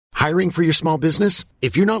Hiring for your small business?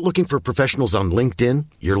 If you're not looking for professionals on LinkedIn,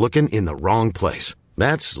 you're looking in the wrong place.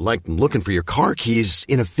 That's like looking for your car keys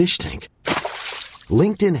in a fish tank.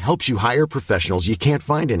 LinkedIn helps you hire professionals you can't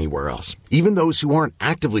find anywhere else, even those who aren't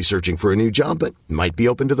actively searching for a new job but might be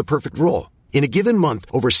open to the perfect role. In a given month,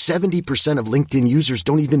 over 70% of LinkedIn users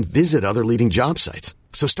don't even visit other leading job sites.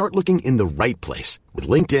 So start looking in the right place. With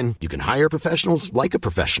LinkedIn, you can hire professionals like a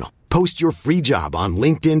professional. Post your free job on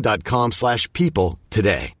linkedin.com/people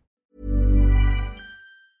today.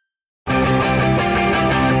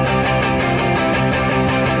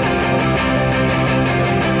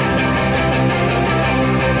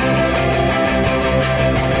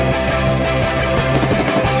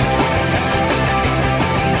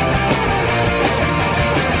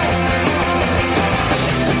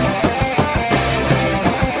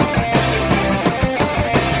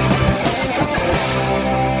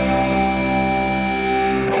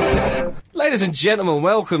 Ladies and gentlemen,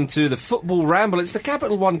 welcome to the Football Ramble. It's the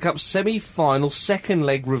Capital One Cup semi-final second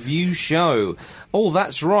leg review show. Oh,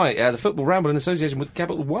 that's right. The Football Ramble in association with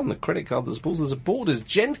Capital One, the credit card that supports the supporters.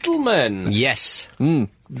 Gentlemen. Yes.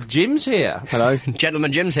 Jim's here. Hello.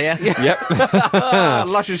 Gentleman Jim's here. Yep.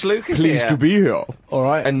 Luscious Luke is Pleased here. to be here. All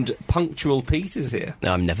right. And Punctual Pete is here.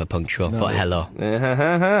 I'm never punctual, but hello.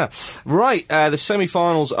 Right, the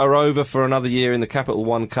semi-finals are over for another year in the Capital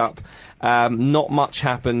One Cup. Not much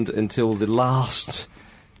happened until the last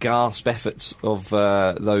gasp efforts of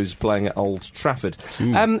those playing at Old Trafford.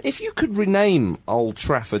 If you could rename Old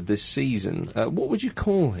Trafford this season, what would you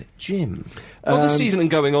call it, Jim? Well, this season and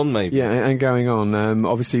going on, maybe. Yeah, and going on.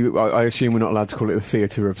 Obviously, I assume we're not allowed to call it the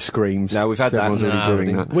Theatre of Screams. No, we've had that. Everyone's already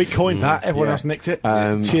doing that. We coined that. Everyone else nicked it.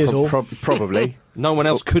 Cheers, all. Probably. No one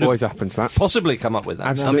else could have always happens that. possibly come up with that.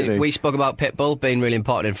 Absolutely. I mean, we spoke about Pitbull being really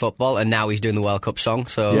important in football, and now he's doing the World Cup song,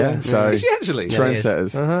 so... Yeah, so... Is he actually?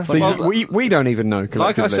 Trendsetters. See, Well, we don't even know, like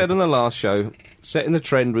I collectively. said on the last show, setting the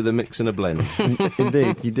trend with a mix and a blend.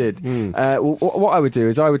 Indeed, you did. What I would do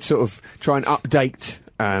is I would sort of try and update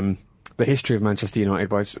the history of Manchester United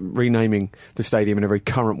by renaming the stadium in a very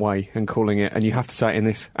current way and calling it, and you have to say it in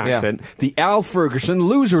this accent, the Al Ferguson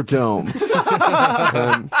Loser Dome.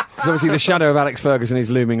 Because obviously the shadow of Alex Ferguson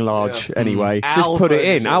is looming large anyway. Al Just put it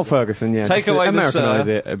Ferguson. in, Al Ferguson, yeah. Take just away the Americanise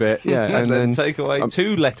sir. it a bit, yeah. And then then take away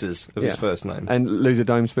two letters of his yeah. first name. And Loser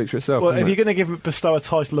Dome speaks for itself. Well, doesn't if it? you're going to bestow a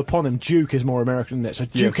title upon him, Duke is more American than that. So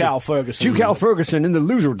Duke Al Ferguson. Duke Al Ferguson in the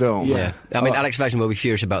Loser Dome. Yeah. I mean, Alex Ferguson will be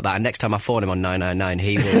furious about that, and next time I phone him on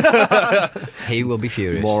 999, he will be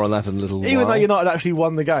furious. More on that in a little while. Even though United actually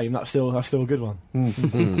won the game, that's still a good one.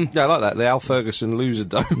 Yeah, I like that. The Al Ferguson Loser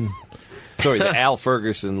Dome. Sorry, the Al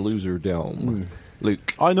Ferguson Loser Dome.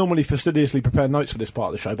 Luke. I normally fastidiously prepare notes for this part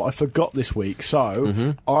of the show, but I forgot this week,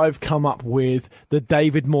 so I've come up with the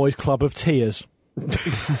David Moyes Club of Tears.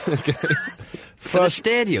 For the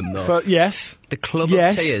stadium, though? Yes. The Club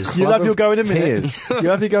Yes. of Tears. You'll have your go in a minute.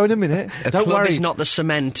 You'll have your go in a minute. The Don't club worry. is not the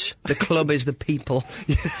cement. The club is the people.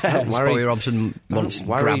 Don't Bobby worry. Robson once Don't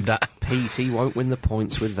worry, grabbed that. Pete, he won't win the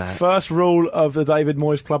points with that. First rule of the David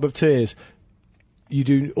Moyes Club of Tears. You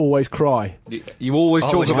do always cry. You always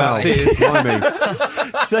talk Always about cry. tears. Blimey.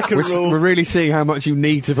 Second rule. We're really seeing how much you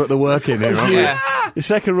need to put the work in here, aren't we? Yeah. The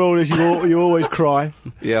second rule is you always cry.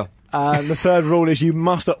 Yeah. And the third rule is you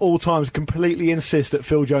must at all times completely insist that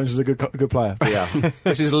Phil Jones is a good player. Yeah.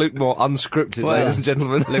 This is Luke Moore, unscripted, Well, ladies and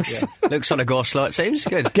gentlemen. Looks on a go slow, it seems.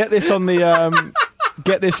 Good. Get this on the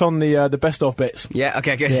the best of bits. Yeah,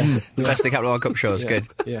 okay, good. Yeah. The best of the Capital One Cup shows, good.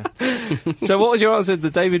 Yeah. So what was your answer? The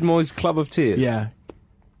David Moyes Club of Tears? Yeah.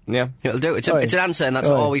 Yeah. It'll do. It's Oi. an answer, and that's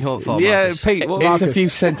Oi. all we hope for. Yeah, Marcus. Pete, what It's Marcus. a few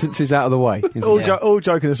sentences out of the way. isn't it? All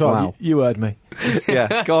joking aside, Wow. you heard me.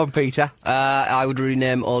 Yeah. Go on, Peter. I would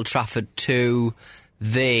rename Old Trafford to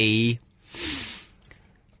the...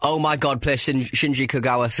 Oh my God, play Shinji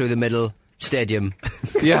Kagawa through the middle stadium.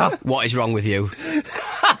 Yeah. What is wrong with you?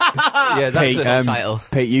 Yeah, that's Pete, it. Title.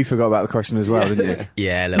 Pete, you forgot about the question as well, didn't you?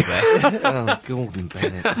 Yeah, a little bit. Oh, Gordon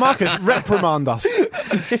Bennett. Marcus, reprimand us.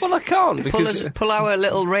 Well, I can't because... Pull our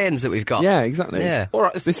little reins that we've got. Yeah, exactly. Yeah. All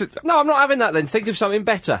right, no, I'm not having that then. Think of something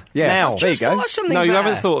better. Yeah, Now. there you go. Thought of something No, you better.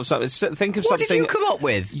 haven't thought of something. Think of What something... did you come up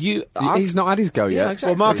with? He's not had his go yet. Yeah,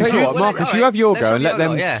 exactly. Well, Marcus, Tell you what, Well, Marcus, all right, you have your let's go have and your let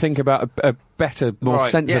them go, yeah. think about a better, more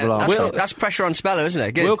Right. sensible Yeah, answer. that's pressure on Speller, isn't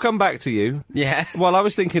it? Good. We'll come back to you. Yeah. Well, I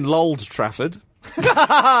was thinking Old Trafford. Get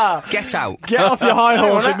out. Get off your high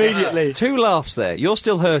horse immediately. Two laughs there. You're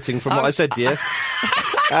still hurting from what I said to you.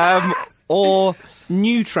 Or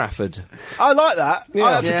New Trafford. I like that.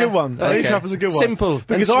 Yeah. That's a good one. Okay. New Trafford's a good one. Simple and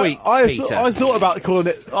because sweet, Peter. I thought about calling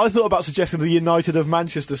it. I thought about suggesting the United of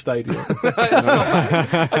Manchester Stadium.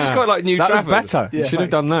 I just quite like New That was Trafford. better. Yeah, you should have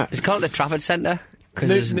done that. It's called the Trafford Centre.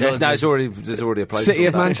 Because there's already a place. City for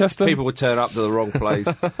of that. Manchester? People would turn up to the wrong place.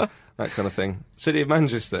 That kind of thing. City of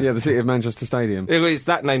Manchester. Yeah, the City of Manchester Stadium.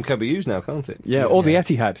 That name can be used now, can't it? Yeah, or the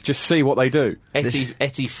Etihad. Just see what they do.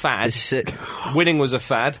 Etihad. Winning was a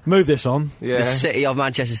fad. Move this on. Yeah. The City of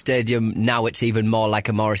Manchester Stadium, now it's even more like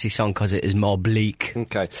a Morrissey song because it is more bleak.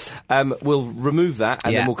 Okay. We'll remove that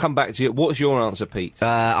and then we'll come back to you. What's your answer, Pete?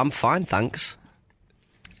 I'm fine, thanks.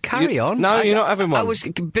 Carry on. No, you're not having one. I was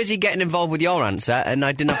busy getting involved with your answer, and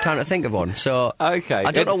I didn't have time to think of one. So okay,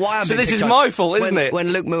 I don't know why I'm. So being this picked is on. my fault, isn't it?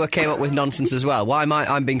 When Luke Moore came up with nonsense as well, why am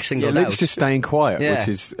I'm being singled out? Luke's just staying quiet, Yeah. which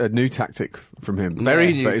is a new tactic from him.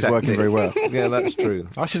 Very new but it's working tactic. very well. Yeah, that's true.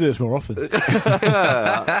 I should do this more often.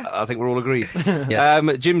 I think we're all agreed.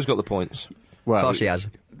 Yes. Jim's got the points. Well, Of course he has.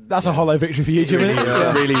 That's a hollow victory for you, Jimmy.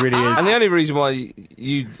 it really, really is. And the only reason why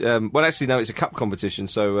you... well, actually, no, it's a cup competition,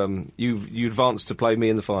 so you advanced to play me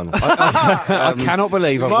in the final. I cannot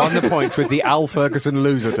believe I've won the points with the Al Ferguson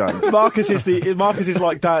loser done. Marcus is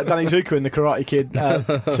like Danny Zuko in the Karate Kid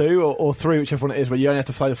 2 or 3, whichever one it is, where you only have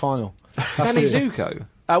to play the final. Danny Zuko?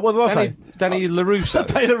 What did I say? Danny LaRusso.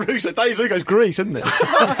 Danny LaRusso. Danny Zuko's Greece, isn't it?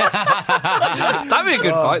 That'd be a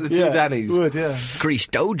good fight, the two Dannys. Would, yeah. Grease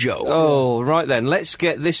Dojo. Oh, right then. Let's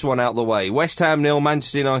get this one out the way. West Ham 0,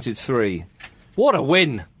 Manchester United 3. What a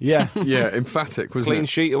win. Yeah. Yeah, emphatic, wasn't Clean it?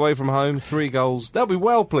 sheet away from home, 3 goals. They'll be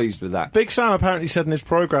well pleased with that. Big Sam apparently said in his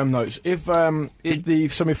programme notes, if the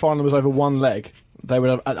semi-final was over one leg, they would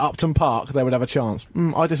have, at Upton Park, they would have a chance.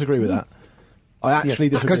 I disagree with that. I actually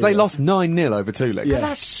disagree. Because they with lost 9-0 over 2 legs. Yeah. But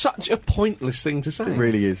that's such a pointless thing to say. It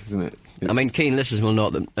really is, isn't it? I mean, keen listeners will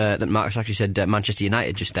note that Marcus actually said Manchester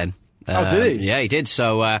United just then. Oh, did he? Yeah, he did.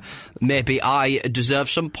 So maybe I deserve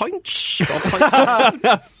some points.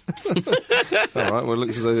 All right, well, it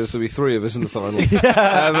looks as though there's to be 3 of us in the final.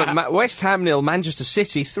 West Ham 0, Manchester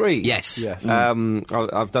City 3. Yes.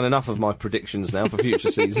 I've done enough of my predictions now for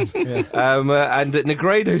future seasons. And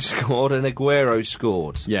Negredo scored and Aguero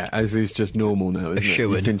scored. Yeah, as is just normal now, isn't it? You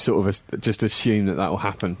Assured. can sort of just assume that will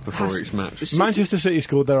happen before each match. Manchester City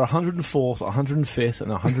scored their 104th, 105th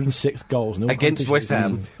and 106th goals. in all Against West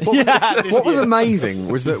competitions. Ham. What was amazing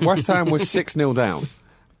was that West Ham was 6-0 down.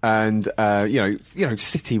 And,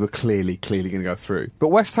 City were clearly going to go through. But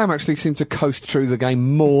West Ham actually seemed to coast through the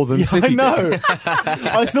game more than City I know. did.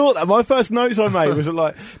 I thought that. My first notes I made was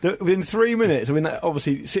that, within 3 minutes,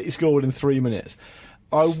 obviously City scored in 3 minutes.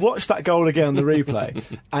 I watched that goal again on the replay,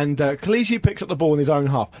 and Clichy picks up the ball in his own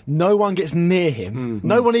half. No one gets near him.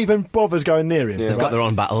 No one even bothers going near him. Yeah. They've got their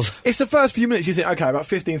own battles. It's the first few minutes you think, okay, about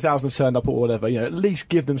 15,000 have turned up or whatever, at least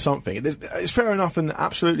give them something. It's fair enough and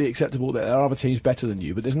absolutely acceptable that there are other teams better than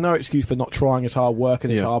you, but there's no excuse for not trying as hard,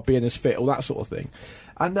 working as hard, being as fit, all that sort of thing.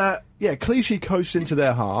 And, Clichy coasts into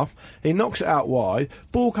their half, he knocks it out wide,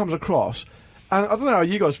 ball comes across, and I don't know how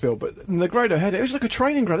you guys feel, but Negredo headed, it was like a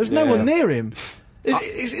training ground, there's no one near him.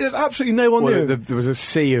 It's absolutely no one knew. There was a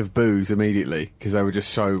sea of boos immediately because they were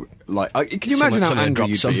just so can you imagine how Someone angry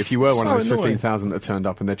you'd dropped be if you were one So of those annoying. 15,000 that turned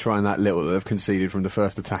up and they're trying that little that they've conceded from the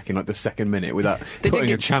first attack in the second minute without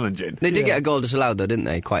putting a challenge in? They did get a goal disallowed, though, didn't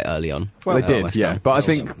they? Quite early on. Well, they did, West yeah. Ham. But I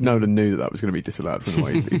think Nolan knew that was going to be disallowed from the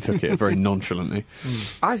way he took it very nonchalantly.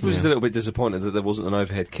 I was a little bit disappointed that there wasn't an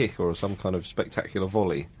overhead kick or some kind of spectacular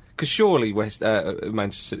volley. Because surely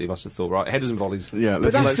Manchester City must have thought, right, headers and volleys. Yeah,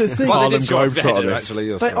 But that's the thing. Well, they Harlem did score off the Globetrotter header, this.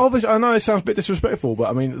 actually. They obviously, I know it sounds a bit disrespectful,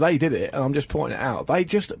 but I mean, they did it, and I'm just pointing it out. They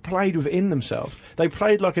just played within themselves. They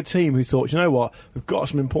played like a team who thought, you know what, we've got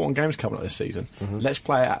some important games coming up this season. Let's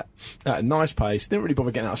play at a nice pace. Didn't really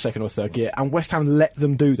bother getting out of second or third gear, and West Ham let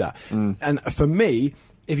them do that. And for me,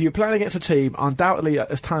 if you're playing against a team, undoubtedly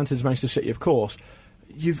as talented as Manchester City, of course,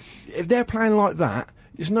 if they're playing like that,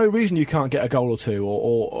 there's no reason you can't get a goal or two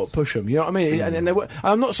or push them. You know what I mean? And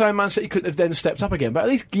I'm not saying Man City couldn't have then stepped up again, but at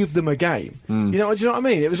least give them a game. Do you know what I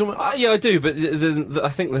mean? It was almost, yeah, I do, but I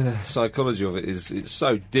think the psychology of it is it's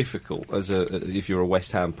so difficult if you're a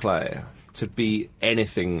West Ham player to be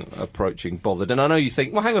anything approaching bothered. And I know you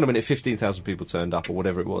think, well, hang on a minute, 15,000 people turned up or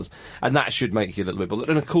whatever it was, and that should make you a little bit bothered.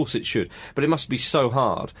 And of course it should, but it must be so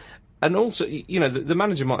hard. And also, the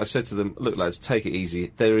manager might have said to them, look, lads, take it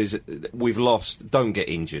easy. We've lost. Don't get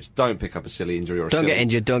injured. Don't pick up a silly injury or Don't get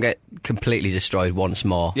injured. Don't get completely destroyed once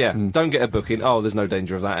more. Yeah, don't get a booking. Oh, there's no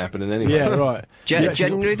danger of that happening anyway. yeah, right.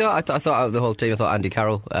 Genuinely, though, I thought out of the whole team, I thought Andy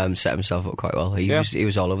Carroll set himself up quite well. He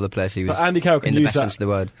was all over the place. He was But Andy Carroll can in the use best that. sense of the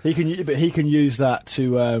word. He can use that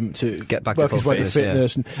to Get back to work full his way to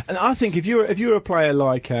fitness, fitness. And I think if you're a player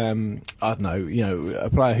like I don't know, a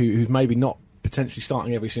player who's maybe not potentially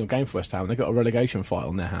starting every single game for West Ham, they've got a relegation fight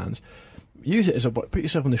on their hands. use it as put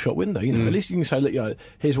yourself in the shop window. You know, at least you can say, look,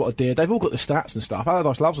 here's what I did. They've all got the stats and stuff.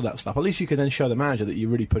 Allardyce loves all that stuff. At least you can then show the manager that you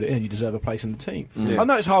really put it in. You deserve a place in the team. I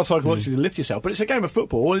know it's hard psychologically to lift yourself, but it's a game of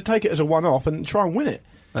football. Take it as a one-off and try and win it.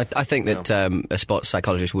 I think that a sports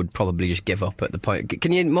psychologist would probably just give up at the point.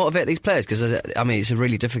 Can you motivate these players? Because, I mean, it's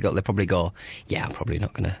really difficult. They probably go, yeah, I'm probably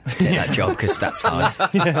not going to take that job because that's hard.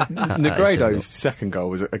 Negredo's second goal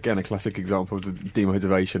was, again, a classic example of the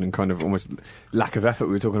demotivation and kind of almost lack of effort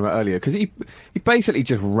we were talking about earlier, because he basically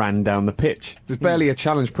just ran down the pitch. There's barely a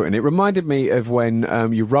challenge put in. It reminded me of when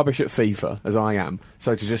you rubbish at FIFA, as I am,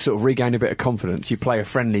 so to just sort of regain a bit of confidence, you play a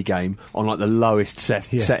friendly game on like the lowest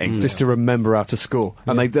setting just to remember how to score.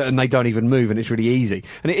 And they don't even move, and it's really easy.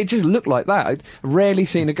 And it just looked like that. I'd rarely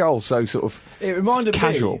seen a goal so sort of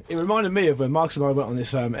casual. It reminded me of when Marcus and I went on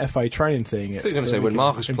this FA training thing. I think you're going to say when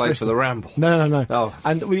Marcus played for the Ramble. No. Oh.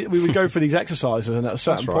 And we would go for these exercises, and at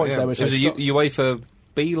certain points they would say, it was a UEFA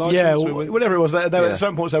B licence? Yeah, whatever it was. At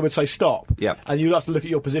certain points they would say stop. Yeah. And you'd have to look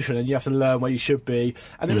at your position and you have to learn where you should be.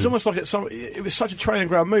 And it was almost like it was such a training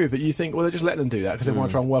ground move that you think, well, they're just letting them do that because they want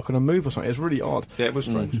to try and work on a move or something. It's really odd. Yeah, it was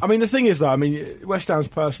strange. I mean, the thing is, though, West Ham's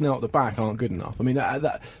personnel at the back aren't good enough. I mean,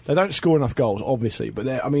 they don't score enough goals, obviously. But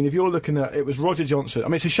if you're looking at, it was Roger Johnson. I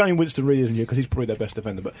mean, it's a shame Winston really isn't here because he's probably their best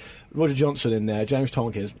defender. But Roger Johnson in there, James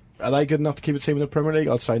Tompkins, are they good enough to keep a team in the Premier League?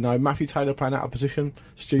 I'd say no. Matthew Taylor playing out of position,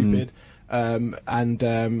 stupid. And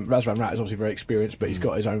Razvan Rat is obviously very experienced, but he's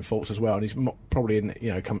got his own faults as well, and he's probably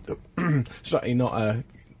certainly not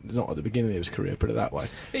at the beginning of his career, put it that way.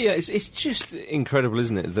 Yeah, it's just incredible,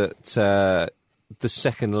 isn't it, that the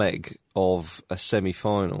second leg of a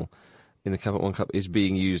semi-final in the Capital One Cup is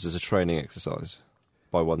being used as a training exercise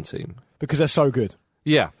by one team because they're so good.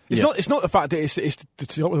 Yeah, it's not the fact that it's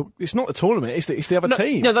not the tournament. It's the other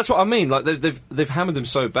team. No, that's what I mean. Like they've hammered them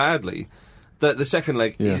so badly. The second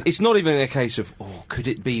leg, it's not even a case of, could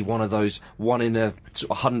it be one of those 1 in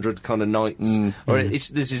 100 kind of nights? Or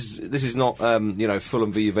this is not,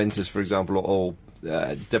 Fulham v Juventus, for example, or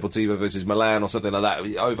Deportivo versus Milan or something like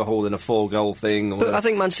that, overhauled in a 4-goal thing. But I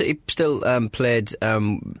think Man City still played,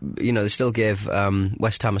 they still gave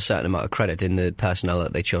West Ham a certain amount of credit in the personnel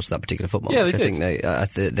that they chose for that particular football match. They did. I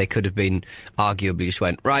think they could have been, arguably just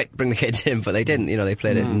went, right, bring the kids in, but they didn't, they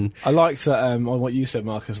played it. And I liked that, on what you said,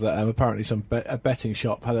 Marcus, that apparently a betting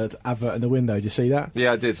shop had an advert in the window. Did you see that?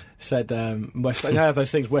 Yeah, I did. Said, West Ham,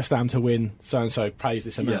 those things, West Ham to win so-and-so pays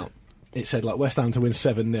this amount. It said, like, West Ham to win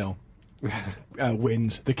 7-0.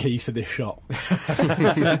 Wins the keys to this shop.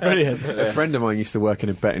 Brilliant. A friend of mine used to work in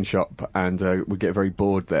a betting shop and would get very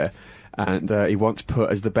bored there, and he once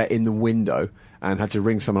put as the bet in the window and had to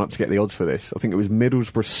ring someone up to get the odds for this. I think it was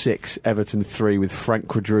Middlesbrough 6, Everton 3 with Frank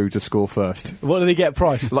Quadru to score first. What did he get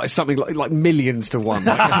price? Like something like millions to one.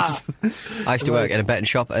 I used to work in a betting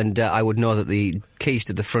shop, and I would know that the keys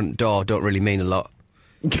to the front door don't really mean a lot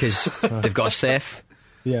because they've got a safe.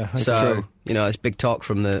 Yeah, that's so true. It's big talk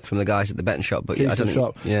from the guys at the betting shop, but keys I don't to the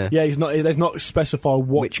shop. Yeah, they've not specified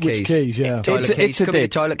which keys. Yeah, toilet keys. It's a Could be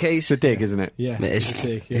dig. toilet keys. It's a dig, isn't it? Yeah, it is. It's a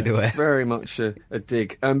dig, yeah. Either way, very much a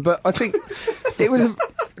dig. But I think it was.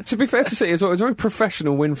 To be fair to City as well, it was a very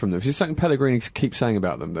professional win from them. It's just something Pellegrini keeps saying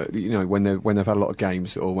about them, that when they've had a lot of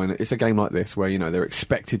games, or when it's a game like this where they're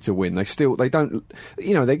expected to win, they don't.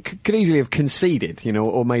 They could easily have conceded,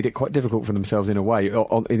 or made it quite difficult for themselves in a way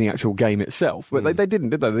in the actual game itself. But they didn't,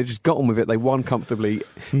 did they? They just got on with it. They won comfortably.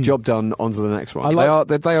 Job done. On to the next one.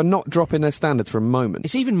 They are not dropping their standards for a moment.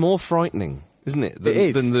 It's even more frightening, isn't it,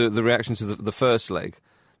 than the reaction to the first leg?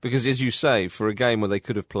 Because, as you say, for a game where they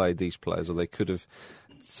could have played these players, or they could have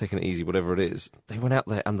taken it easy, whatever it is, they went out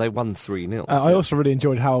there and they won 3-0. I also really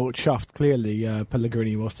enjoyed how chuffed, clearly,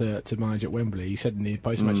 Pellegrini was to manage at Wembley. He said in the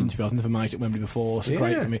post-match interview, I've never managed at Wembley before, so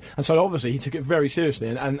great for me. And so, obviously, he took it very seriously,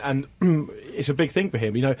 and it's a big thing for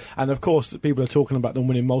him, And, of course, people are talking about them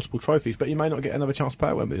winning multiple trophies, but you may not get another chance to play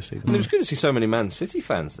at Wembley this season. And it was good to see so many Man City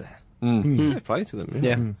fans there. Fair play to them.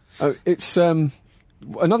 Yeah. It's...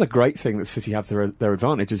 another great thing that City have to their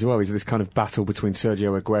advantage as well is this kind of battle between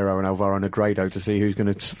Sergio Aguero and Alvaro Negredo to see who's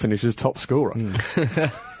going to finish as top scorer.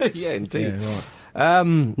 Yeah, indeed. Yeah, right.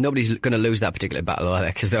 Nobody's going to lose that particular battle, are they?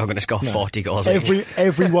 Because they're all going to score 40 goals.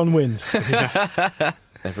 Everyone wins.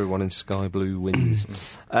 Everyone in sky blue wins.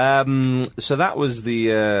 So that was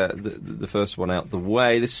the first one out the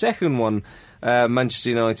way. The second one,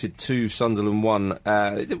 Manchester United 2, Sunderland 1.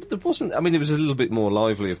 There wasn't. I mean, it was a little bit more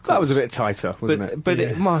lively, of course. That was a bit tighter, wasn't it?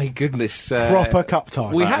 But my goodness, proper cup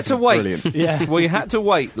time. We had to wait. Brilliant. Yeah, we had to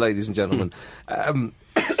wait, ladies and gentlemen.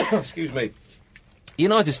 Excuse me.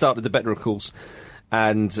 United started the better, of course.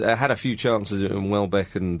 and had a few chances, and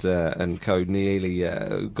Welbeck and co nearly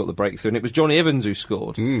got the breakthrough, and it was Johnny Evans who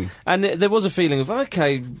scored. And there was a feeling of,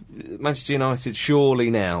 okay, Manchester United surely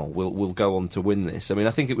now will go on to win this. I mean,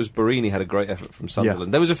 I think it was Barini had a great effort from Sunderland.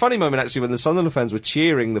 Yeah. There was a funny moment actually when the Sunderland fans were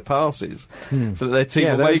cheering the passes for their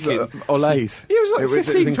team were making. Olays. It was like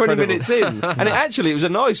 15, 20 incredible. minutes in, and it was a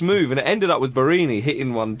nice move, and it ended up with Barini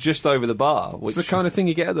hitting one just over the bar. Which It's the kind of thing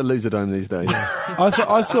you get at the Luserdome these days.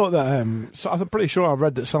 I thought that. So I'm pretty sure I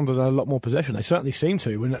read that Sunderland had a lot more possession. They certainly seem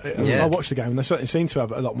to. When I watched the game, and they certainly seem to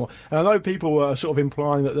have a lot more. And I know people were sort of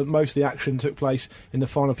implying that most of the action took place in the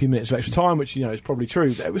final few minutes of extra time, which is probably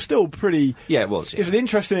true. But it was still pretty. Yeah, it was. It was an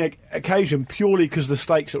interesting occasion purely because of the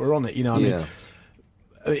stakes that were on it. I mean.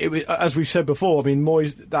 It was, as we've said before, I mean,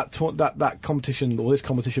 Moyes, that competition, or this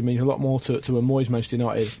competition, means a lot more to a Moyes Manchester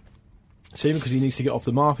United team because he needs to get off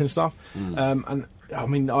the mark and stuff. And I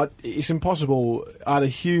mean, it's impossible. I had a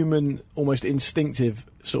human, almost instinctive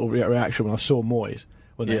sort of reaction when I saw Moyes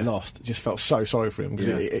when they lost. I just felt so sorry for him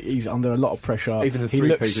because he's under a lot of pressure. Even the he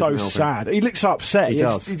looks so sad. He looks upset. He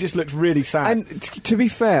does. He just looks really sad. And to be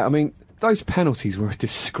fair, I mean, those penalties were a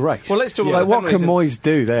disgrace. Well, let's talk about what can Moyes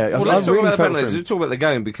do there? Well, let's talk about the penalties. Let's talk about the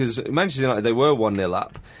game, because Manchester United, they were 1-0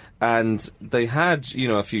 up, and they had,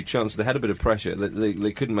 a few chances. They had a bit of pressure.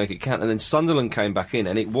 They couldn't make it count, and then Sunderland came back in,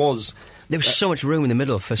 and it was... There was so much room in the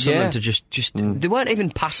middle for Sunderland to just they weren't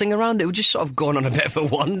even passing around. They were just sort of going on a bit of a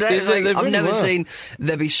wander. I've never seen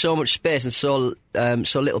there be so much space and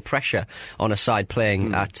so little pressure on a side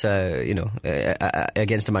playing at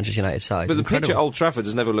against a Manchester United side. But the pitch at Old Trafford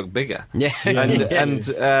has never looked bigger. Yeah, and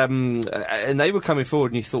they were coming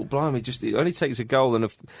forward, and you thought, blimey, it only takes a goal. And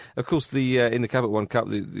of course, in the Capital One Cup,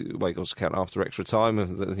 the way goals count after extra time.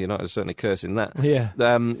 The United are certainly cursing that. Yeah,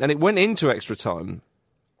 and it went into extra time.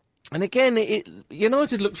 And again,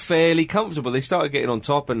 United looked fairly comfortable. They started getting on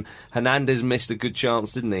top, and Hernandez missed a good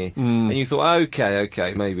chance, didn't he? And you thought,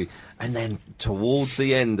 okay, maybe. And then towards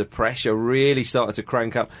the end, the pressure really started to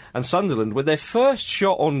crank up. And Sunderland, with their first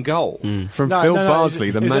shot on goal... From Phil Bardsley,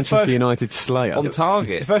 the Manchester United slayer. On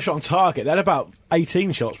target. The first shot on target. They had about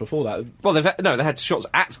 18 shots before that. Well, they had shots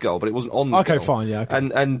at goal, but it wasn't on the goal. Okay, fine, yeah. Okay.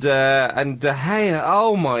 And De Gea,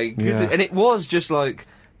 oh my goodness. Yeah. And it was just like...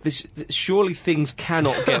 surely things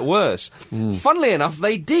cannot get worse. Funnily enough,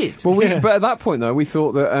 they did. Well, but at that point, though, we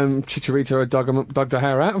thought that Chicharito had dug De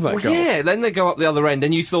Gea out of that goal. Yeah, then they go up the other end,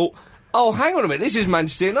 and you thought, oh, hang on a minute, this is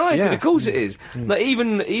Manchester United. Yeah. Of course it is. Like,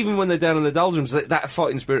 even when they're down in the doldrums, that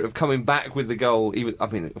fighting spirit of coming back with the goal.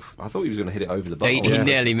 I thought he was going to hit it over the bar. He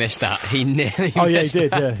nearly missed that. He nearly. Oh yeah, missed he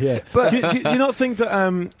did. that. Yeah. But do you not think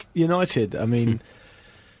that United? I mean.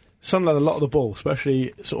 Sunderland had a lot of the ball,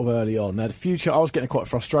 especially sort of early on. They had a few I was getting quite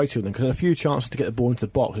frustrated with them because they had a few chances to get the ball into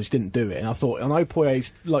the box, which didn't do it. And I thought, I know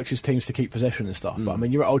Poyet likes his teams to keep possession and stuff, but I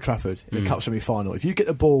mean, you're at Old Trafford in the Cup semi-final. If you get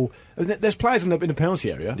the ball, there's players in the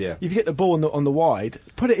penalty area. Yeah. If you get the ball on the wide,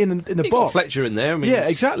 put it in the You box. got Fletcher in there. I mean, Yeah,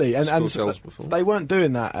 exactly. And scored goals before. they weren't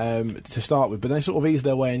doing that to start with, but they sort of eased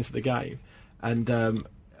their way into the game. And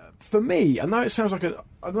for me, I know it sounds like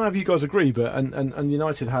I don't know if you guys agree, but and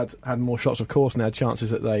United had more shots, of course, and they had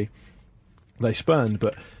chances that they spurned,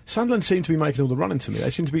 but Sunderland seemed to be making all the running to me.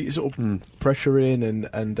 They seemed to be sort of pressuring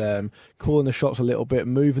and calling the shots a little bit,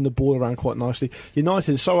 moving the ball around quite nicely.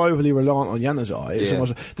 United is so overly reliant on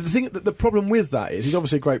Januzaj. The problem with that is he's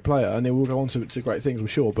obviously a great player, and he will go on to great things, I'm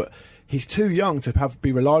sure, but he's too young to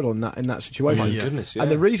be relied on in that situation. Oh my goodness, yeah.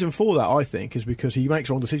 And the reason for that, I think, is because he makes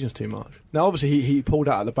wrong decisions too much. Now, obviously, he pulled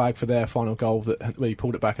out of the bag for their final goal where he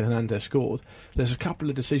pulled it back and Hernandez scored. There's a couple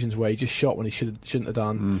of decisions where he just shot when he shouldn't have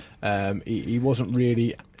done. He wasn't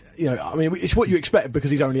really... I mean, it's what you expect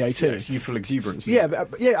because he's only 18. Yeah, it's youthful exuberance. Yeah,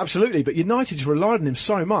 absolutely. But United just relied on him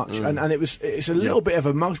so much, and it's a little bit of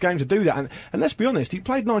a mug's game to do that. And let's be honest, he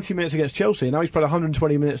played 90 minutes against Chelsea, and now he's played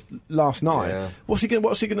 120 minutes last night. Yeah. What's he going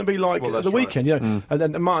to be like at the that's weekend? And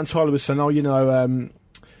then Martin Tyler was saying,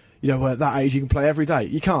 at that age you can play every day.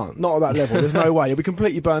 You can't, not at that level. There's no way. He'll be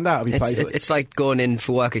completely burned out if he plays. It's like going in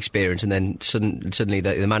for work experience and then suddenly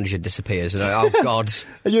the manager disappears and oh God,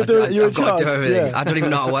 You're I've got to do everything. Yeah. I don't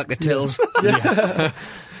even know how to work the tills.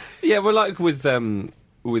 Yeah, well, like with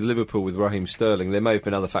Liverpool with Raheem Sterling, there may have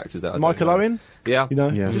been other factors that I don't Michael know. Owen, yeah,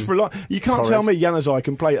 just rely. You can't tell me Januzaj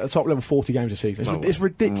can play at the top level 40 games a season. It's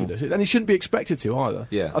ridiculous, and he shouldn't be expected to either.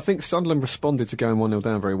 Yeah, I think Sunderland responded to going 1-0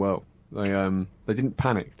 down very well. They didn't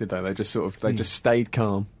panic, did they? They just just stayed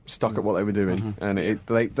calm, stuck at what they were doing, and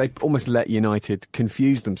they almost let United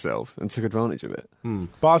confuse themselves and took advantage of it.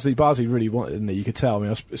 Barsley really wanted it, didn't he? You could tell. I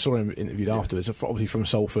mean, I saw him interviewed afterwards. Obviously from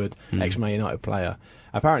Salford, ex-Man United player.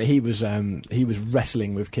 Apparently he was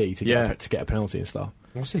wrestling with Key to get a penalty and stuff.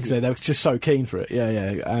 Because they were just so keen for it.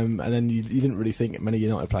 And then you didn't really think many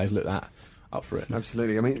United players looked that up for it.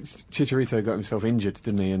 Absolutely. I mean, Chicharito got himself injured,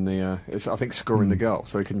 didn't he? In the I think scoring the goal,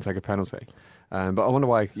 so he couldn't take a penalty. But I wonder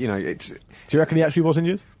why. It's. Do you reckon he actually was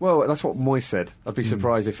injured? Well, that's what Moyes said. I'd be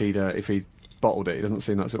surprised if he'd bottled it. He doesn't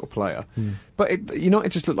seem that sort of player. But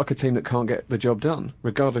United just look like a team that can't get the job done,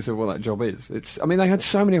 regardless of what that job is. I mean, they had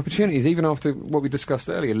so many opportunities, even after what we discussed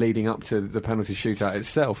earlier, leading up to the penalty shootout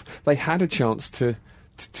itself. They had a chance to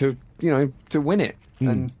win it.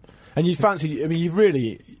 And you'd fancy. I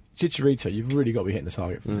mean, Chicharito, you've really got to be hitting the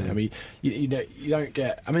target from there. I mean, you don't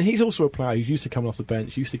get. I mean, he's also a player who's used to coming off the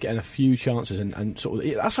bench, used to getting a few chances, and sort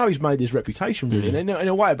of that's how he's made his reputation, really. And in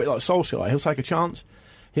a way, a bit like Solskjaer, he'll take a chance.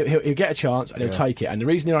 He'll get a chance and he'll take it. And the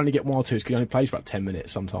reason he'll only get 1 or 2 is because he only plays for about 10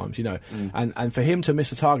 minutes sometimes, And for him to miss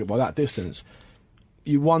the target by that distance,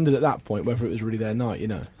 you wondered at that point whether it was really their night,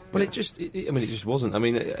 Well, it just wasn't. I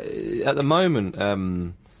mean, at the moment,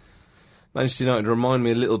 Manchester United remind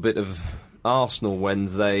me a little bit of Arsenal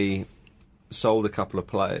when they sold a couple of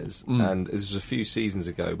players, and it was a few seasons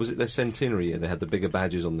ago. Was it their centenary year? They had the bigger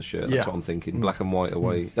badges on the shirt. That's what I'm thinking. Black and white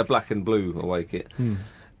away, black and blue away kit.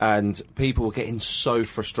 And people were getting so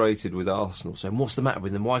frustrated with Arsenal, saying, "What's the matter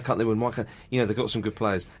with them? Why can't they win? Why can't they've got some good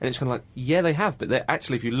players?" And it's kind of like, yeah, they have, but they're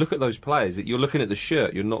actually, if you look at those players, you're looking at the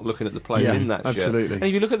shirt, you're not looking at the players in that shirt. And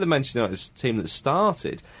if you look at the Manchester United team that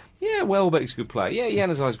started, Welbeck's a good player.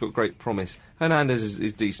 Januzaj's got great promise. Hernandez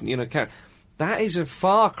is decent. That is a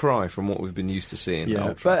far cry from what we've been used to seeing.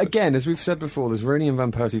 Yeah, but again, as we've said before, there's Rooney and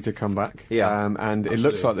Van Persie to come back. And it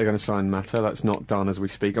looks like they're going to sign Mata. That's not done as we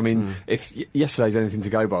speak. I mean, if yesterday's anything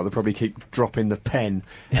to go by, they'll probably keep dropping the pen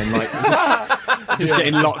and just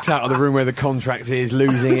getting locked out of the room where the contract is,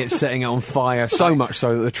 losing it, setting it on fire, so much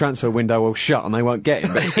so that the transfer window will shut and they won't get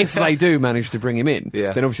him. But if they do manage to bring him in,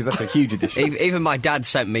 then obviously that's a huge addition. Even my dad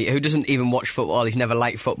sent me, who doesn't even watch football, he's never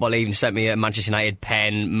liked football, he even sent me a Manchester United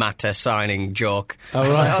pen, Mata signing joke. I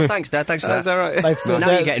was like, thanks, Dad, thanks for that. Right?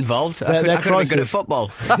 Now you get involved. I could have been good at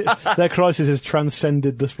football. Their crisis has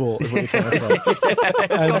transcended the sport, is what you're trying to say.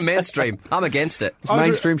 It's gone mainstream. I'm against it. It's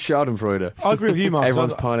mainstream Schadenfreude. I agree with you, Mark.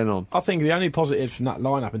 Everyone's piling on. I think the only positives from that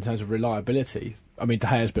lineup in terms of reliability, I mean, De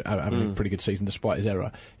Gea's been having a pretty good season despite his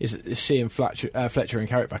error, is seeing Fletcher and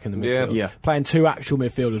Carrick back in the midfield. Playing 2 actual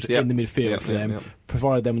midfielders in the midfield for them,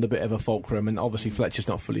 provided them with a bit of a fulcrum, and obviously Fletcher's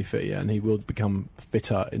not fully fit yet, and he will become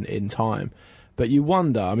fitter in time. But you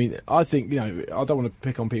wonder, I mean, I think, I don't want to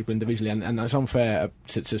pick on people individually, and it's unfair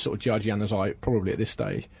to sort of judge Januzaj probably at this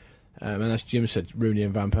stage. And as Jim said, Rooney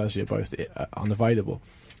and Van Persie are both unavailable.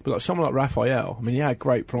 But like someone like Raphael, I mean, he had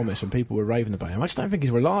great promise and people were raving about him. I just don't think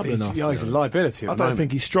he's reliable enough. Yeah, he's a liability. I don't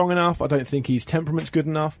think he's strong enough. I don't think his temperament's good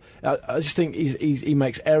enough. I just think he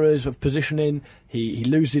makes errors of positioning. He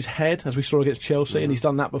loses his head, as we saw against Chelsea, and he's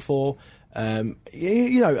done that before. I mean,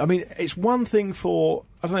 it's one thing for...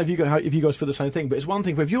 I don't know if you guys feel the same thing, but it's one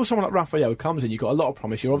thing for if you're someone like Raphael who comes in, you've got a lot of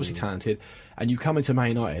promise, you're obviously talented, and you come into Man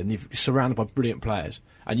United and you're surrounded by brilliant players,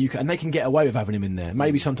 and they can get away with having him in there.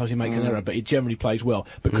 Maybe sometimes he makes an error, but he generally plays well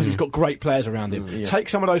because he's got great players around him. Take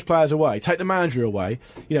some of those players away, take the manager away,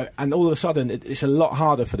 and all of a sudden it's a lot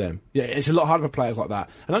harder for them. It's a lot harder for players like that.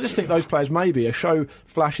 And I just think those players maybe show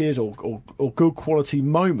flashes or good quality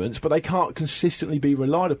moments, but they can't consistently be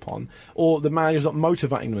relied upon, or the manager's not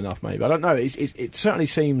motivating them enough. Maybe I don't know. It certainly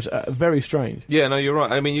seems very strange. Yeah, no, you're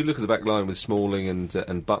right. I mean, you look at the back line with Smalling and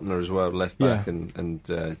Butner as well, left back,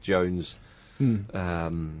 and Jones.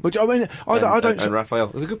 Which I mean, I don't. And Raphael,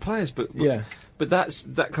 they're good players, but that's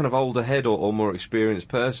that kind of older head or more experienced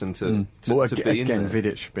person to be in there.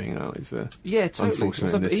 Vidic being out is totally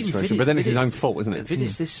unfortunate in this situation. But then it's his own fault, isn't it?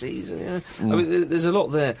 Vidic this season, I mean, there's a lot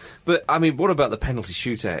there. But I mean, what about the penalty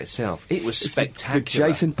shootout itself? It was spectacular.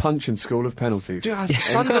 The Jason Puncheon school of penalties.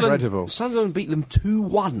 Incredible. Sunderland beat them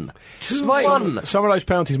 2-1. 2-1. Some of those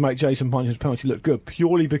penalties make Jason Puncheon's penalty look good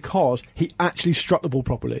purely because he actually struck the ball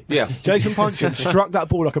properly. Yeah, Jason Puncheon struck that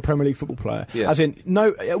ball like a Premier League football player. Yeah. As in,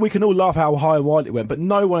 no, we can all laugh how high and wide it went, but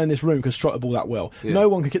no one in this room could strike the ball that well. Yeah. No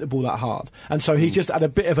one could hit the ball that hard. And so he just had a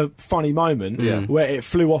bit of a funny moment where it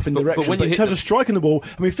flew off in direction. But in terms of striking the ball,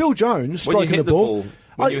 I mean, Phil Jones striking the ball.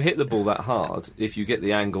 When you hit the ball that hard, if you get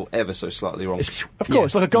the angle ever so slightly wrong... Of course,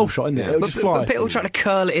 it's like a golf shot, isn't it? It'll just fly. But people try to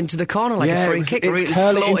curl it into the corner like a free kick. Really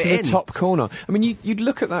curl it into the top corner. I mean, you'd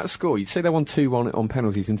look at that score, you'd say they won 2-1 on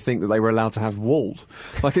penalties and think that they were allowed to have walls.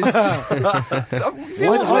 Like, it's just...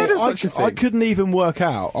 I couldn't even work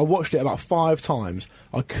out. I watched it about 5 times.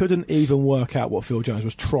 I couldn't even work out what Phil Jones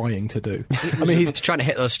was trying to do. I mean, he's trying to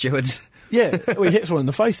hit those stewards. Yeah, well, he hit someone in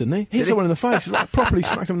the face, didn't he? Hit someone in the face, like, properly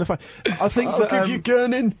smacked him in the face. I think I'll that give you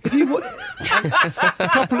Gurnin. if you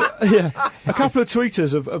a couple of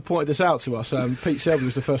tweeters have pointed this out to us. Pete Selby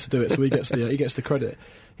was the first to do it, so he gets the credit.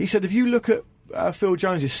 He said, if you look at Phil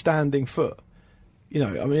Jones' standing foot, you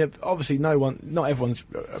know, I mean, obviously, not everyone's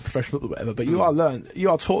a professional footballer, whatever, but you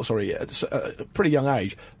are taught, at a pretty young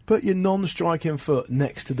age, put your non-striking foot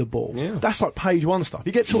next to the ball. Yeah. That's like page one stuff.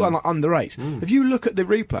 You get taught that like under eight. If you look at the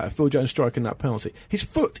replay of Phil Jones striking that penalty, his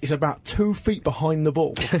foot is about 2 feet behind the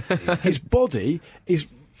ball. His body is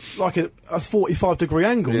like a 45-degree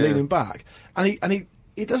angle leaning back, and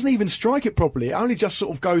he doesn't even strike it properly. It only just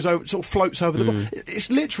sort of goes over, sort of floats over the ball.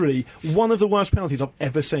 It's literally one of the worst penalties I've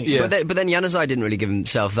ever seen. Yeah. But then Januzaj didn't really give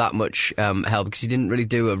himself that much help because he didn't really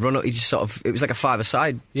do a run up. He just sort of, it was like a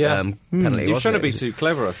five-a-side penalty. He was trying to be too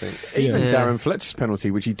clever, I think. Even Darren Fletcher's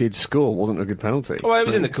penalty, which he did score, wasn't a good penalty. Oh, it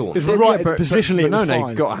was in the corner. It was right, positionally it was fine.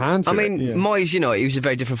 He got a hand to it. Moyes, you know, he was a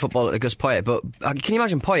very different footballer to Gus Poyet, but can you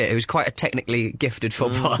imagine Poyet, who was quite a technically gifted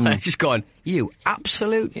footballer, just going, you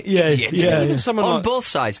absolute idiots. Even someone on like, both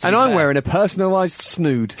sides, and I'm wearing a personalised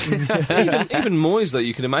snood. even Moyes, though,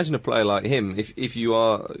 you can imagine a player like him, if you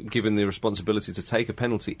are given the responsibility to take a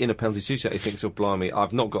penalty in a penalty shootout, he thinks, oh, blimey,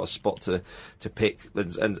 I've not got a spot to pick,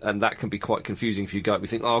 and that can be quite confusing if you go up. You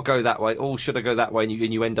think, oh, I'll go that way, oh, should I go that way? And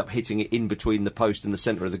you end up hitting it in between the post and the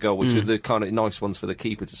centre of the goal, which are the kind of nice ones for the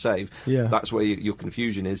keeper to save. Yeah. That's where your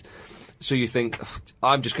confusion is. So you think,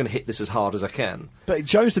 I'm just going to hit this as hard as I can. But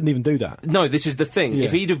Jones didn't even do that. No, this is the thing. Yeah.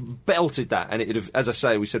 If he'd have belted that, and it'd have, as I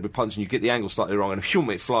say, we said with punching, you get the angle slightly wrong, and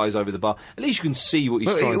it flies over the bar, at least you can see what he's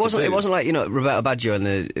trying to do. It wasn't like, you know, Roberto Baggio in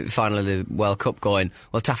the final of the World Cup going,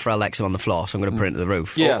 well, Tafarel likes him on the floor, so I'm going to put it into the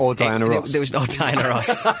roof. Yeah. Or Diana Ross. There was no Diana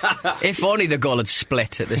Ross. If only the goal had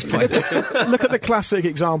split at this point. Look at the classic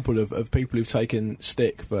example of people who've taken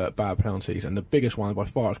stick for bad penalties, and the biggest one by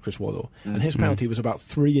far is Chris Waddle, and his penalty was about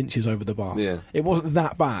 3 inches over the bar. Yeah. It wasn't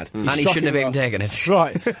that bad, and he shouldn't have even taken it.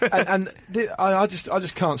 Right, I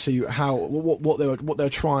just can't see how what they're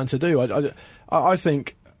trying to do. I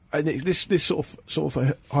think this sort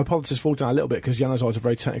of hypothesis falls down a little bit because Januzaj is a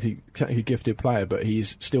very technically gifted player, but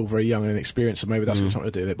he's still very young and inexperienced, so maybe that's got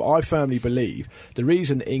something to do with it. But I firmly believe the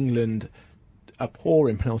reason England are poor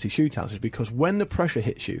in penalty shootouts is because when the pressure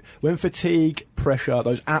hits you, when fatigue, pressure,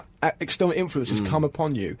 those external influences come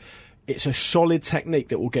upon you, it's a solid technique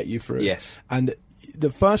that will get you through. Yes. And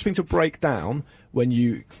the first thing to break down when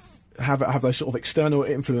you have those sort of external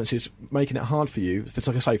influences making it hard for you, if it's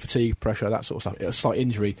like I say, fatigue, pressure, that sort of stuff, a slight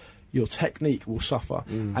injury, your technique will suffer.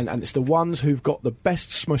 And it's the ones who've got the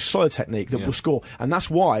best, most solid technique that will score. And that's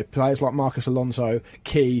why players like Marcus Alonso,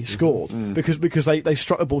 Key, scored. Because they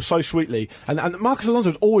struck the ball so sweetly. And Marcus Alonso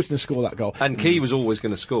was always going to score that goal. And Key was always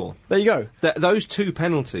going to score. There you go. Those two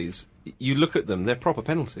penalties, you look at them, they're proper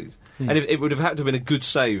penalties. And it would have had to have been a good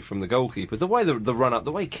save from the goalkeeper. The way the run up,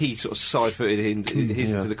 the way Key sort of side-footed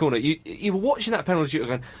into the corner, you were watching that penalty shooter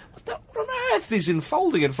going, what on earth is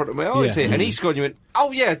unfolding in front of my eyes here? And he scored and you went,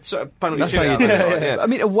 oh yeah, penalty shootout. I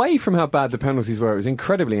mean, away from how bad the penalties were, it was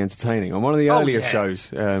incredibly entertaining. On one of the earlier shows,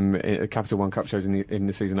 Capital One Cup shows in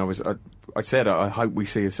the season, I said I hope we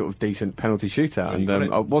see a sort of decent penalty shootout,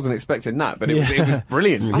 and I wasn't expecting that, but it was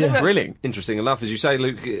brilliant. It was thrilling. Interesting enough, as you say,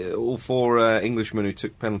 Luke, all four Englishmen who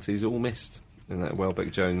took penalties all missed in that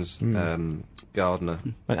Welbeck, Jones, Gardner,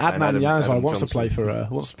 and Adnan Januzaj wants to play for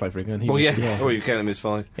England. You count him as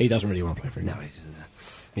 5. He doesn't really want to play for England. No, he doesn't.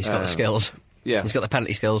 He's got the skills. Yeah, he's got the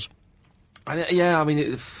penalty skills. I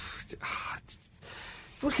mean.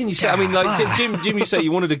 What can you say? I mean, like Jim, you say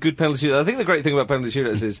you wanted a good penalty shootout. I think the great thing about penalty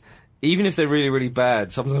shootouts is, even if they're really, really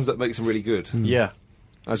bad, sometimes that makes them really good. Yeah,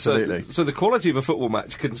 absolutely. So the quality of a football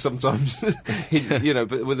match can sometimes, but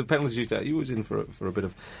with a penalty shootout, you're always in for a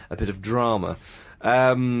bit of drama.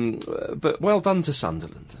 But well done to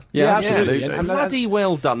Sunderland. Yeah, absolutely. And bloody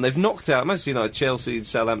well done. They've knocked out Manchester United, Chelsea,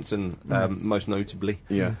 Southampton, most notably,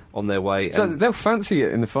 on their way. So they'll fancy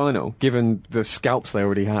it in the final, given the scalps they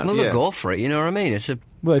already had. Well, they'll go for it, you know what I mean?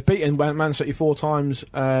 Well, they've beaten Man City 4 times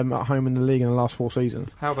at home in the league in the last 4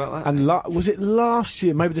 seasons. How about that? And was it last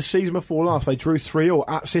year, maybe the season before last, they drew 3-3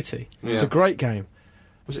 at City. Yeah. It was a great game.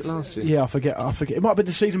 Was it last year? Yeah, I forget. It might have been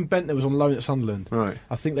the season Bentner was on loan at Sunderland. Right.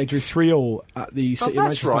 I think they drew 3-3 at the City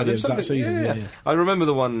Manchester Stadium that season. Yeah. I remember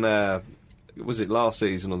the one, was it last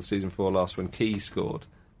season or the season before last, when Key scored?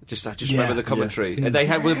 I just remember the commentary. And they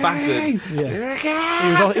were battered.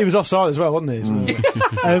 Yeah. He was offside as well, wasn't he?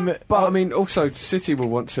 But I mean, also City will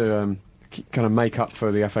want to kind of make up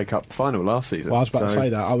for the FA Cup final last season. Well, I was about to say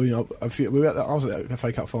that. I was at the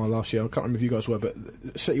FA Cup final last year. I can't remember if you guys were, but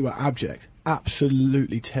City were abject,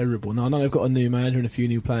 absolutely terrible. Now I know they've got a new manager and a few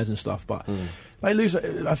new players and stuff, but they lose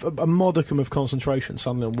a modicum of concentration,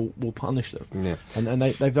 Sunderland will punish them. Yeah. And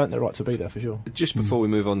they've earned their right to be there, for sure. Just before we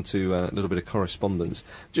move on to a little bit of correspondence,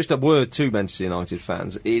 just a word to Manchester United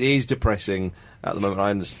fans. It is depressing at the moment, I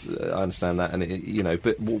understand that, and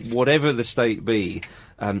but whatever the state be,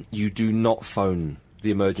 you do not phone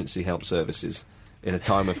the emergency help services in a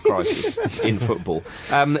time of crisis in football.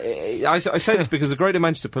 I say this because the Greater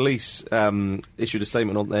Manchester Police issued a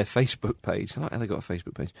statement on their Facebook page. I like how they got a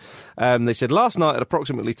Facebook page. They said, last night at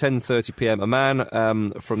approximately 10:30pm, a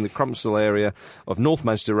man from the Crumpsall area of North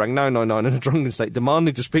Manchester rang 999 in a drunken state,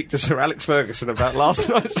 demanding to speak to Sir Alex Ferguson about last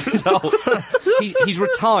night's result. He's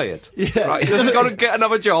retired. Yeah. Right? He doesn't got to get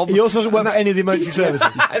another job. He also doesn't work for any of the emergency services.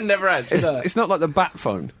 And never has. It's not like the bat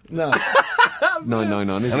phone. No.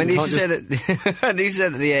 999. I mean, they used to say that they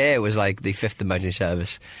said that the AA was like the 5th emergency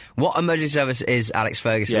service. What emergency service is Alex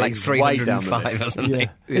Ferguson? Yeah, like 305 or something.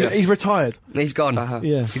 Yeah. He's retired. He's gone.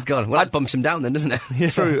 Yeah. He's gone. Well, that bumps him down then, doesn't it? Yeah.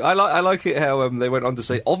 True. I like it how they went on to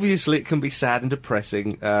say, obviously it can be sad and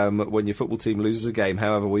depressing when your football team loses a game.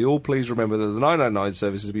 However, we all please remember that the 999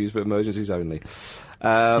 service is used for emergencies only.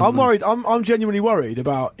 I'm worried. I'm genuinely worried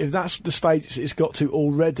about if that's the stage it's got to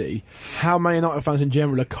already, how Man United fans in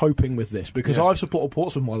general are coping with this. Because I've supported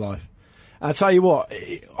Portsmouth my life. And I tell you what,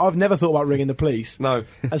 I've never thought about ringing the police. No.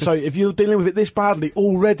 And so if you're dealing with it this badly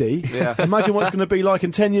already, imagine what it's going to be like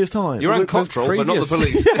in 10 years' time. Your own Cottrell, but not the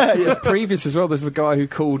police. Yeah, previous as well. There's the guy who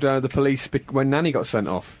called the police when Nanny got sent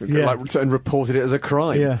off, and reported it as a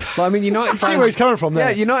crime. Yeah. But, I mean, United fans. See where he's coming from there.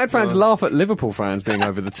 Yeah, United fans laugh at Liverpool fans being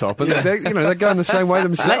over the top, and they're going the same way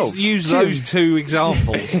themselves. Let's use those two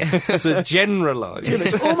examples to generalise.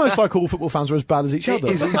 It's almost like all football fans are as bad as each other.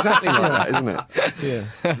 It is exactly like that, isn't it?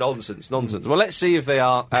 Yeah. Nonsense. Well, let's see if they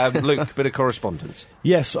are. Luke, bit of correspondence.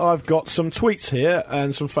 Yes, I've got some tweets here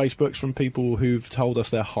and some Facebooks from people who've told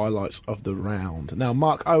us their highlights of the round. Now,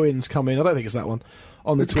 Mark Owen's come in. I don't think it's that one.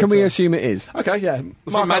 On the Twitter. Can we assume it is? Okay, yeah.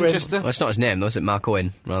 From Manchester? Well, it's not his name, though, is it? Mark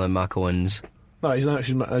Owen, rather than Mark Owens. No, he's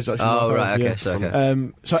actually Mark right, Owen, okay,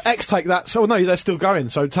 so X take that. So, no, they're still going.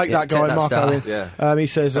 So take that guy, that Mark star. Owen. Yeah. He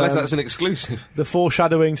says... Unless that's an exclusive. The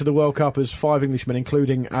foreshadowing to the World Cup as 5 Englishmen,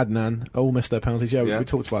 including Adnan, all missed their penalties. Yeah, we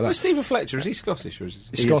talked about that. Well, Stephen Fletcher, is he Scottish? Or is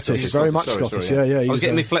he Scottish, He's very Scottish. much Scottish, Sorry. yeah. I was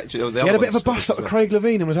getting me Fletcher... He had a bit of a bust up with Craig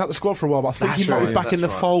Levine and was out the squad for a while, but I think he might be back in the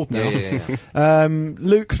fold now. Yeah.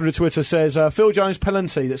 Luke through Twitter says, Phil Jones'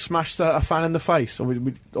 penalty that smashed a fan in the face. We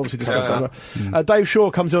obviously discussed that. Dave Shaw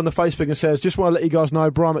comes in on the Facebook and says, just want to let you guys know,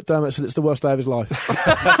 Brian McDermott said it's the worst day of his life.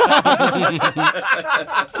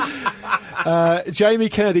 Jamie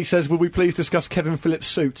Kennedy says, will we please discuss Kevin Phillips'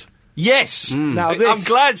 suit? Yes! Now I'm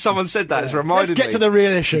glad someone said that. It's reminded me. Let's get to the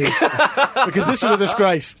real issue. Because this was a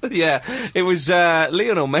disgrace. Yeah, it was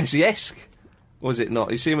Lionel Messi-esque. Was it not?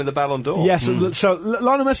 You see him with the Ballon d'Or? Yes, so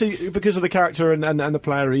Lionel Messi, because of the character and the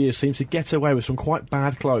player he is, seems to get away with some quite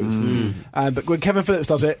bad clothes. But when Kevin Phillips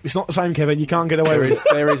does it, it's not the same, Kevin. You can't get away with it.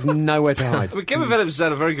 There is nowhere to hide. I mean, Kevin Phillips has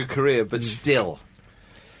had a very good career, but still.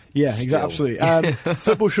 Yeah, exactly. Absolutely.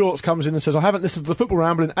 Football Shorts comes in and says, I haven't listened to the Football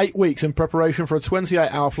Ramble in 8 weeks in prepreparation for a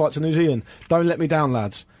 28-hour flight to New Zealand. Don't let me down,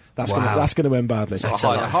 lads. That's going to end badly. That's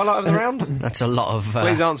a highlight of the round? That's a lot of...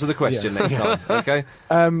 Please answer the question next time, OK?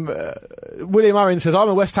 William Owen says, I'm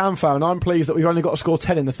a West Ham fan and I'm pleased that we've only got to score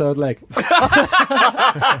 10 in the third leg. Well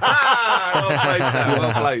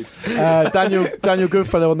played. Daniel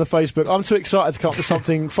Goodfellow on the Facebook, I'm too excited to come up with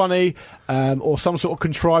something funny or some sort of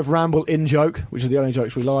contrived ramble in joke, which is the only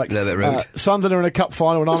jokes we like. A little bit rude. Sunderland are in a cup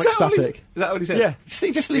final and I'm ecstatic. Is that what he said? Yeah,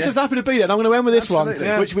 he's just happy to be there. And I'm going to end with this one,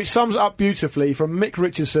 Yeah. which sums it up beautifully from Mick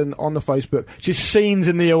Richardson on the Facebook. Just scenes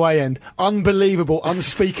in the away end. Unbelievable,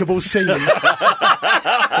 unspeakable scenes.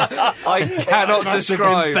 I cannot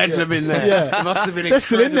describe. Bedlam in there. Yeah. Must have been They're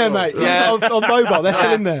still in there, mate. Yeah. On mobile, they're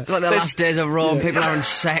still in there. It's like the last days of Rome, people having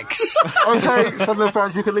sex. Okay, Sunderland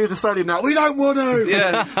fans, you can leave the stadium now. We don't want to.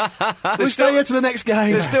 Yeah. We'll stay here to the next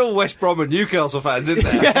game. There's still West Brom and Newcastle fans, isn't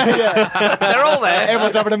there? Yeah. They're all there.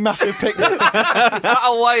 Everyone's having a massive picnic. That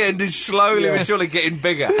away end is slowly but surely getting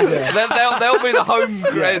bigger. They'll be the home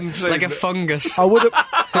end soon. Like a fungus. I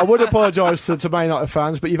would apologise to Man United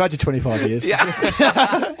fans, but you've had your 25 years.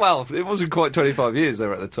 Yeah. Well, it wasn't quite 25 years they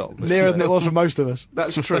were at the top. Nearer than it was for most of us.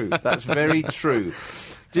 That's true. That's very true.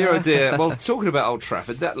 Dear oh dear. Well, talking about Old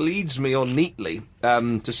Trafford, that leads me on neatly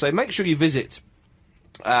to say make sure you visit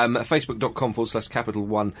Facebook.com/Capital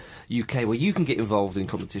One UK, where you can get involved in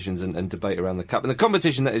competitions and debate around the Cup. And the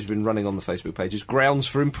competition that has been running on the Facebook page is Grounds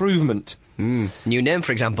for Improvement. New name,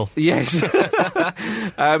 for example. Yes.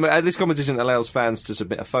 This competition allows fans to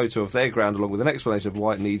submit a photo of their ground along with an explanation of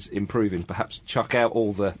why it needs improving. Perhaps chuck out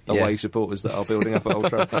all the away supporters that are building up at Old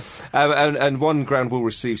Trafford. And one ground will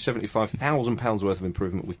receive £75,000 worth of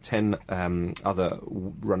improvement, with 10 other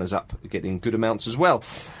runners-up getting good amounts as well.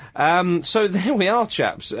 So there we are,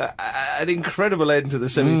 chaps. An incredible end to the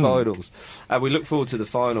semi-finals. We look forward to the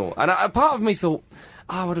final. And a part of me thought,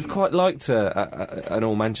 I would have quite liked an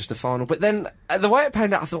all-Manchester final, but then the way it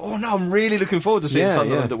panned out, I thought, oh no, I'm really looking forward to seeing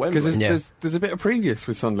Sunderland at Wembley. Because there's a bit of previous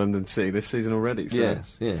with Sunderland and City this season already. So.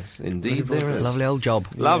 Yes, indeed there is. Lovely old job.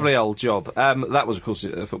 Lovely old job. That was, of course,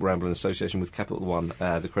 Football Ramble in association with Capital One,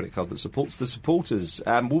 the credit card that supports the supporters.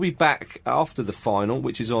 We'll be back after the final,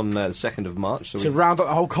 which is on the 2nd of March. So round up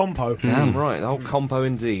the whole compo. Damn right, the whole compo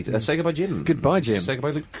indeed. Say goodbye, Jim. Goodbye, Jim. Say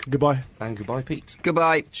goodbye, Luke. Goodbye. And goodbye, Pete.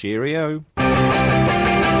 Goodbye. Cheerio.